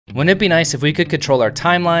Wouldn't it be nice if we could control our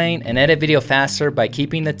timeline and edit video faster by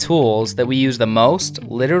keeping the tools that we use the most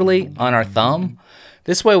literally on our thumb?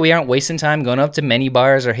 This way we aren't wasting time going up to menu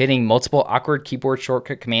bars or hitting multiple awkward keyboard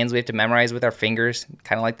shortcut commands we have to memorize with our fingers,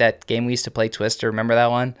 kind of like that game we used to play, Twister. Remember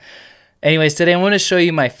that one? Anyways, today I'm going to show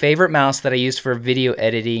you my favorite mouse that I use for video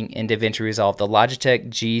editing in DaVinci Resolve, the Logitech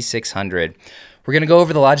G600. We're going to go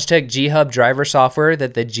over the Logitech G Hub driver software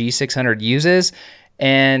that the G600 uses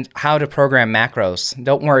and how to program macros.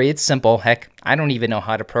 Don't worry, it's simple. Heck, I don't even know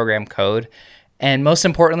how to program code. And most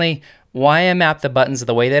importantly, why I map the buttons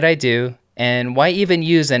the way that I do, and why even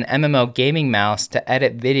use an MMO gaming mouse to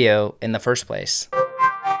edit video in the first place.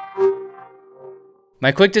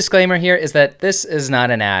 My quick disclaimer here is that this is not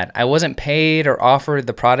an ad. I wasn't paid or offered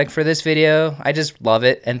the product for this video. I just love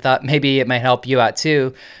it and thought maybe it might help you out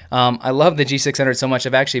too. I love the G600 so much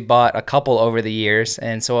I've actually bought a couple over the years,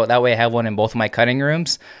 and so that way I have one in both of my cutting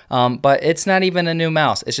rooms. But it's not even a new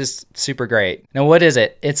mouse. It's just super great. Now what is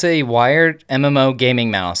it? It's a wired MMO gaming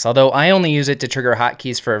mouse, although I only use it to trigger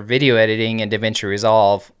hotkeys for video editing in DaVinci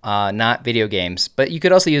Resolve, not video games. But you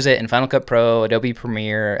could also use it in Final Cut Pro, Adobe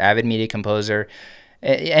Premiere, Avid Media Composer,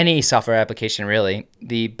 any software application really.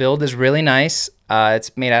 The build is really nice.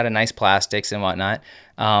 It's made out of nice plastics and whatnot,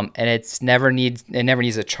 and it never needs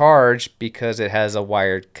a charge because it has a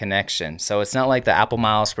wired connection. So it's not like the Apple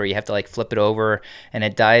mouse where you have to like flip it over and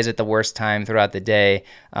it dies at the worst time throughout the day.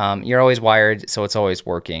 You're always wired, so it's always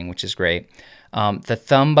working, which is great. The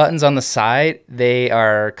thumb buttons on the side, they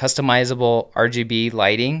are customizable RGB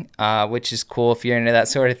lighting, which is cool if you're into that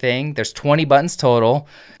sort of thing. There's 20 buttons total.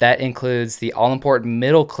 That includes the all-important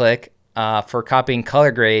middle click for copying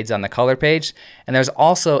color grades on the color page. And there's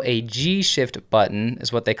also a G shift button,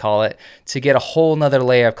 is what they call it, to get a whole nother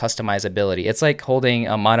layer of customizability. It's like holding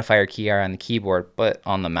a modifier key on the keyboard, but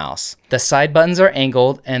on the mouse. The side buttons are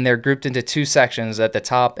angled and they're grouped into two sections at the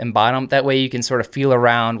top and bottom. That way you can sort of feel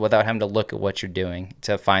around without having to look at what you're doing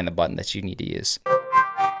to find the button that you need to use.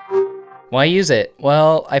 Why use it?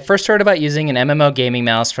 Well, I first heard about using an MMO gaming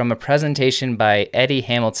mouse from a presentation by Eddie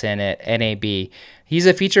Hamilton at NAB. He's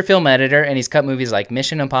a feature film editor and he's cut movies like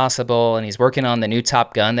Mission Impossible, and he's working on the new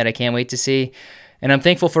Top Gun that I can't wait to see. And I'm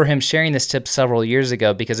thankful for him sharing this tip several years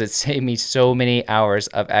ago because it saved me so many hours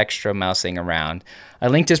of extra mousing around. I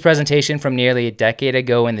linked his presentation from nearly a decade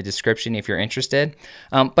ago in the description if you're interested.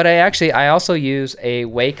 But I also use a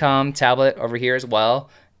Wacom tablet over here as well,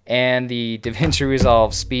 and the DaVinci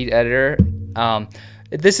Resolve Speed Editor.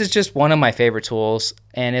 This is just one of my favorite tools,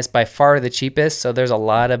 and it's by far the cheapest, so there's a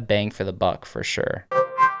lot of bang for the buck for sure.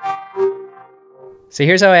 So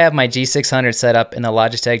here's how I have my G600 set up in the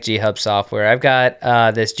Logitech G Hub software. I've got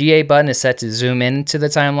this GA button is set to zoom into the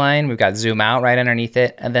timeline. We've got zoom out right underneath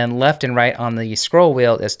it, and then left and right on the scroll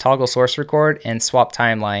wheel is toggle source record and swap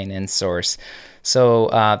timeline and source.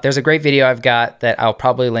 So there's a great video I've got that I'll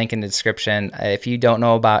probably link in the description. If you don't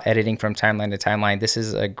know about editing from timeline to timeline, this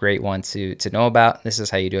is a great one to know about. This is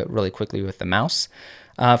how you do it really quickly with the mouse.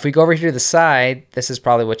 If we go over here to the side, this is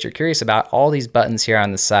probably what you're curious about. All these buttons here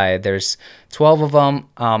on the side, there's 12 of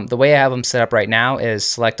them. The way I have them set up right now is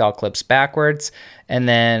select all clips backwards. And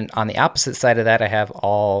then on the opposite side of that, I have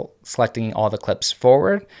selecting all the clips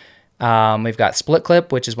forward. We've got split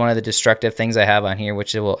clip, which is one of the destructive things I have on here,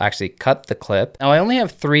 which will actually cut the clip. Now I only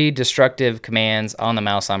have 3 destructive commands on the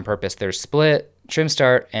mouse on purpose. There's split, trim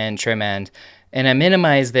start, and trim end. And I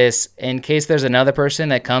minimize this in case there's another person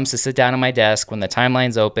that comes to sit down at my desk when the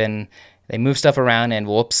timeline's open. They move stuff around and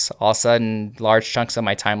whoops, all of a sudden large chunks of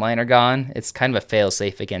my timeline are gone. It's kind of a fail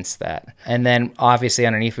safe against that. And then obviously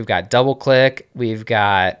underneath we've got double click, we've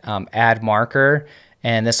got add marker.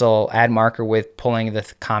 And this will add marker with pulling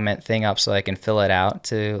the comment thing up so I can fill it out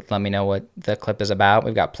to let me know what the clip is about.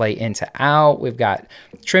 We've got play into out. We've got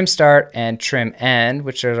trim start and trim end,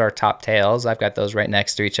 which are our top tails. I've got those right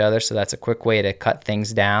next to each other, so that's a quick way to cut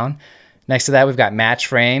things down. Next to that, we've got match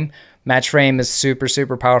frame. Match frame is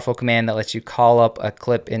super powerful command that lets you call up a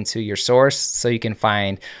clip into your source so you can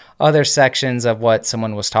find other sections of what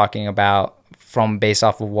someone was talking about based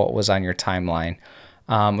off of what was on your timeline.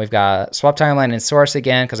 We've got swap timeline and source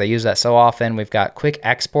again because I use that so often. We've got quick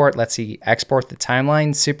export, lets you export the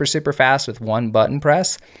timeline super fast with one button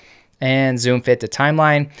press, and zoom fit to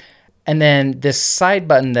timeline. And then this side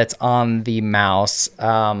button that's on the mouse,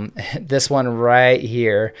 this one right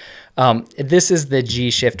here, this is the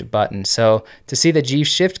G shift button. So to see the G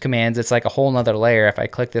shift commands, it's like a whole nother layer. If I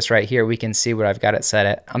click this right here, we can see what I've got it set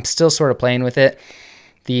at. I'm still sort of playing with it.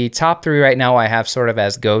 The top 3 right now I have sort of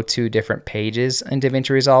as go to different pages in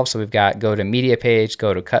DaVinci Resolve. So we've got go to media page,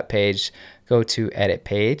 go to cut page, go to edit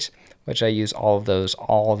page, which I use all of those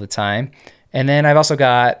all the time. And then I've also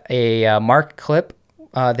got a mark clip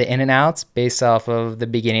the in and outs based off of the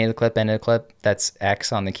beginning of the clip, end of the clip. That's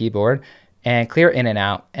X on the keyboard. And clear in and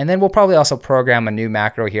out. And then we'll probably also program a new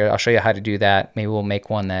macro here. I'll show you how to do that. Maybe we'll make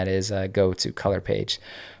one that is go to color page.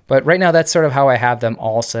 But right now, that's sort of how I have them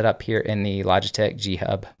all set up here in the Logitech G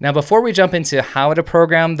Hub. Now, before we jump into how to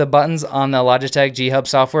program the buttons on the Logitech G Hub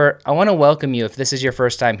software, I want to welcome you if this is your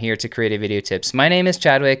first time here to Creative Video Tips. My name is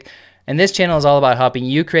Chadwick, and this channel is all about helping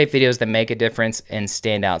you create videos that make a difference and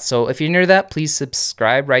stand out. So if you're new to that, please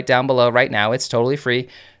subscribe right down below right now. It's totally free.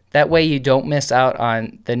 That way you don't miss out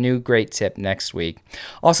on the new great tip next week.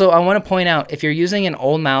 Also, I want to point out, if you're using an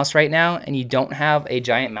old mouse right now and you don't have a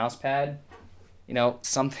giant mouse pad, you know,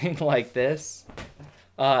 something like this,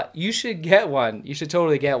 you should get one. You should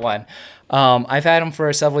totally get one. I've had them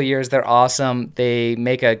for several years. They're awesome. They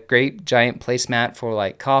make a great giant placemat for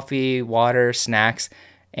like coffee, water, snacks,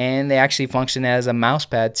 and they actually function as a mouse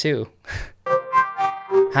pad too.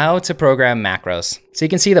 How to program macros. So you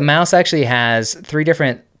can see the mouse actually has 3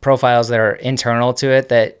 different profiles that are internal to it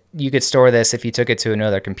that you could store this if you took it to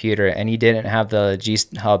another computer and you didn't have the G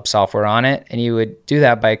Hub software on it, and you would do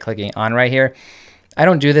that by clicking on right here. I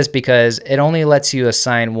don't do this because it only lets you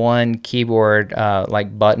assign one keyboard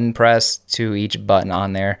like button press to each button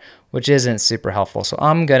on there, which isn't super helpful. So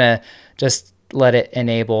I'm gonna just let it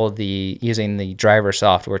enable using the driver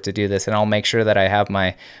software to do this, and I'll make sure that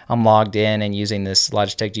I'm logged in and using this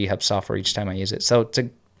Logitech G Hub software each time I use it. So to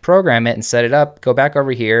program it and set it up, go back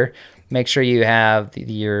over here, make sure you have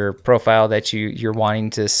your profile that you're wanting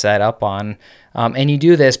to set up on, and you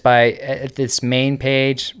do this by at this main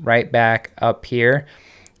page right back up here.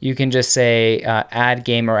 You can just say add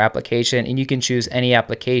game or application, and you can choose any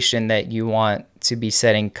application that you want to be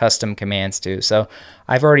setting custom commands to. So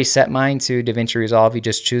I've already set mine to DaVinci Resolve. You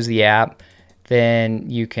just choose the app, then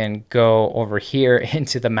you can go over here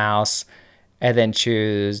into the mouse and then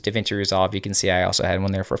choose DaVinci Resolve. You can see I also had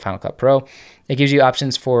one there for Final Cut Pro. It gives you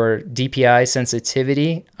options for DPI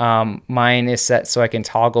sensitivity. Mine is set so I can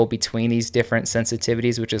toggle between these different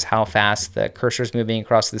sensitivities, which is how fast the cursor is moving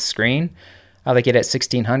across the screen. I like it at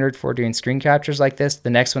 1600 for doing screen captures like this.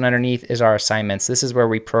 The next one underneath is our assignments. This is where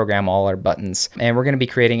we program all our buttons. And we're gonna be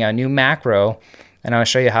creating a new macro, and I'll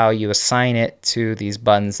show you how you assign it to these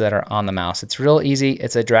buttons that are on the mouse. It's real easy.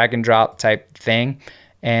 It's a drag and drop type thing.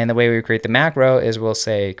 And the way we create the macro is we'll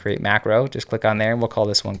say create macro, just click on there, and we'll call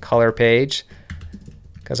this one color page,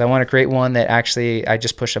 because I want to create one that actually I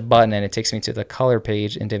just push a button and it takes me to the color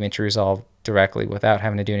page in DaVinci Resolve directly without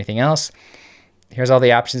having to do anything else. Here's all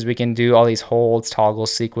the options we can do, all these holds,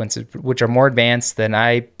 toggles, sequences, which are more advanced than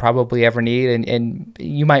I probably ever need, and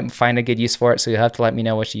you might find a good use for it, so you'll have to let me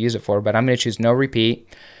know what you use it for, but I'm going to choose no repeat.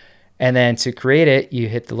 And then to create it, you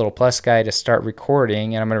hit the little plus guy to start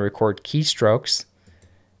recording, and I'm going to record keystrokes.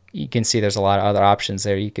 You can see there's a lot of other options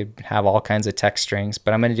there. You could have all kinds of text strings,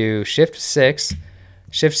 but I'm going to do Shift 6.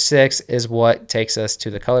 Shift 6 is what takes us to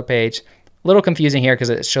the color page. A little confusing here because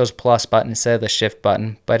it shows plus button instead of the Shift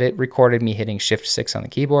button, but it recorded me hitting Shift 6 on the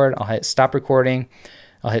keyboard. I'll hit stop recording.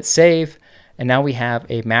 I'll hit save. And now we have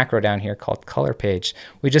a macro down here called color page.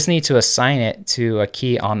 We just need to assign it to a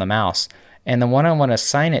key on the mouse. And the one I want to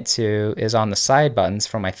assign it to is on the side buttons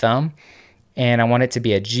for my thumb. And I want it to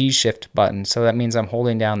be a G shift button. So that means I'm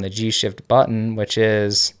holding down the G shift button, which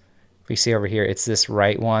is, if we see over here, it's this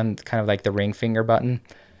right one, kind of like the ring finger button.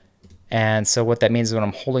 And so what that means is when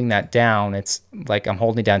I'm holding that down, it's like I'm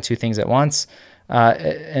holding down 2 things at once.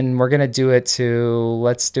 And we're gonna do it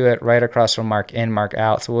let's do it right across from mark in, mark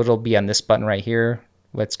out. So it'll be on this button right here,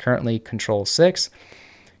 what's currently Control 6.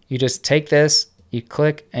 You just take this, you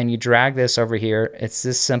click and you drag this over here. It's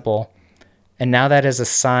this simple. And now that is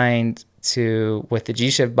assigned to, with the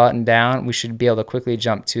G shift button down, we should be able to quickly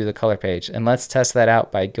jump to the color page. And let's test that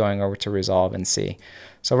out by going over to Resolve and see.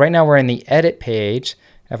 So right now we're in the edit page.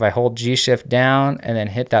 If I hold G shift down and then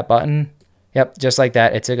hit that button, yep, just like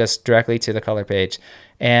that, it took us directly to the color page.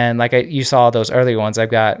 And like you saw those earlier ones,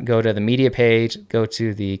 I've got go to the media page, go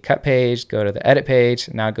to the cut page, go to the edit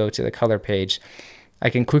page, now go to the color page. I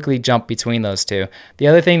can quickly jump between those two. The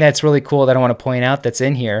other thing that's really cool that I want to point out that's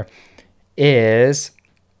in here is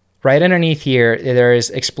right underneath here, there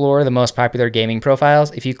is explore the most popular gaming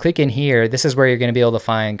profiles. If you click in here, this is where you're going to be able to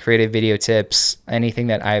find creative video tips, anything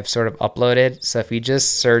that I've sort of uploaded. So if you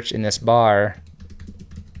just search in this bar,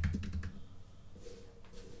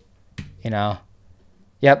 you know,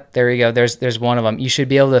 yep, there you go. There's one of them. You should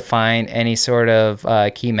be able to find any sort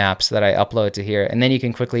of key maps that I upload to here, and then you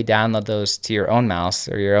can quickly download those to your own mouse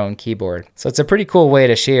or your own keyboard. So it's a pretty cool way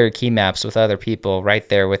to share key maps with other people right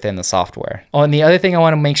there within the software. Oh, and the other thing I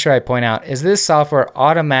want to make sure I point out is this software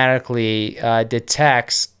automatically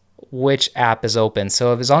detects which app is open.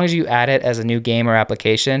 So as long as you add it as a new game or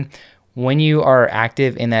application, when you are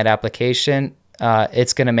active in that application,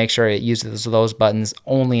 it's going to make sure it uses those buttons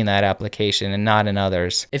only in that application and not in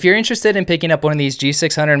others. If you're interested in picking up one of these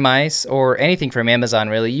G600 mice or anything from Amazon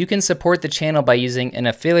really, you can support the channel by using an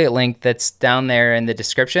affiliate link that's down there in the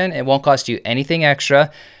description. It won't cost you anything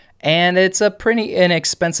extra. And it's a pretty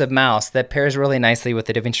inexpensive mouse that pairs really nicely with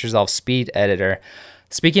the DaVinci Resolve Speed Editor.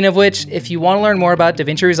 Speaking of which, if you want to learn more about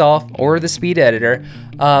DaVinci Resolve or the Speed Editor,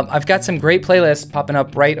 I've got some great playlists popping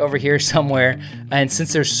up right over here somewhere. And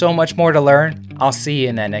since there's so much more to learn, I'll see you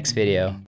in that next video.